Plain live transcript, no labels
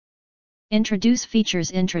Introduce features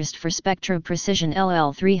interest for Spectra Precision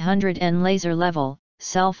LL300N laser level,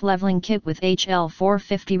 self-leveling kit with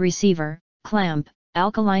HL450 receiver, clamp,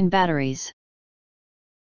 alkaline batteries.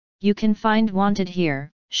 You can find wanted here.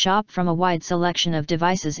 Shop from a wide selection of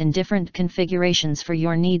devices in different configurations for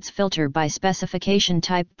your needs, filter by specification,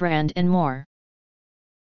 type, brand and more.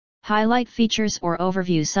 Highlight features or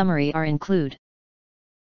overview summary are include.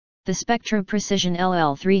 The Spectra Precision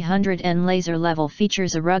LL300N laser level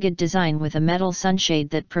features a rugged design with a metal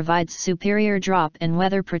sunshade that provides superior drop and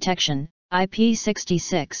weather protection,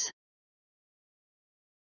 IP66.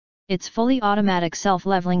 Its fully automatic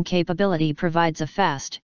self-leveling capability provides a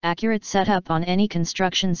fast, accurate setup on any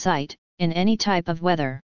construction site, in any type of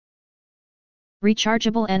weather.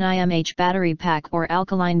 Rechargeable NIMH battery pack or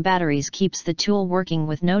alkaline batteries keeps the tool working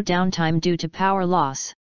with no downtime due to power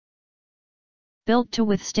loss. Built to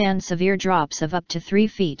withstand severe drops of up to 3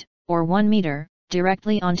 feet, or 1 meter,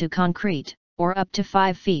 directly onto concrete, or up to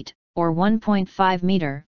 5 feet, or 1.5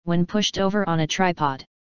 meter, when pushed over on a tripod.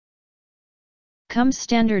 Comes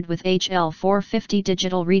standard with HL450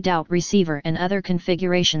 digital readout receiver, and other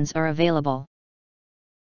configurations are available.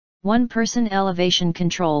 One-person elevation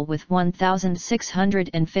control with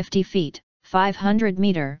 1,650 feet, 500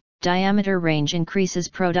 meter, diameter range increases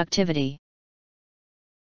productivity.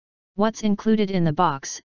 What's included in the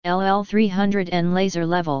box? LL300N laser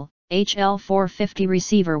level, HL450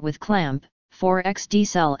 receiver with clamp, 4XD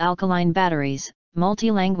cell alkaline batteries,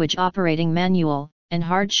 multi-language operating manual, and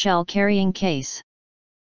hard shell carrying case.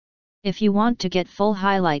 If you want to get full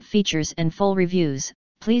highlight features and full reviews,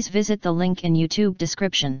 please visit the link in YouTube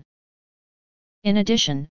description. In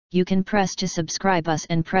addition, you can press to subscribe us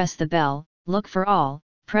and press the bell, look for all,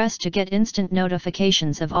 press to get instant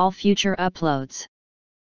notifications of all future uploads.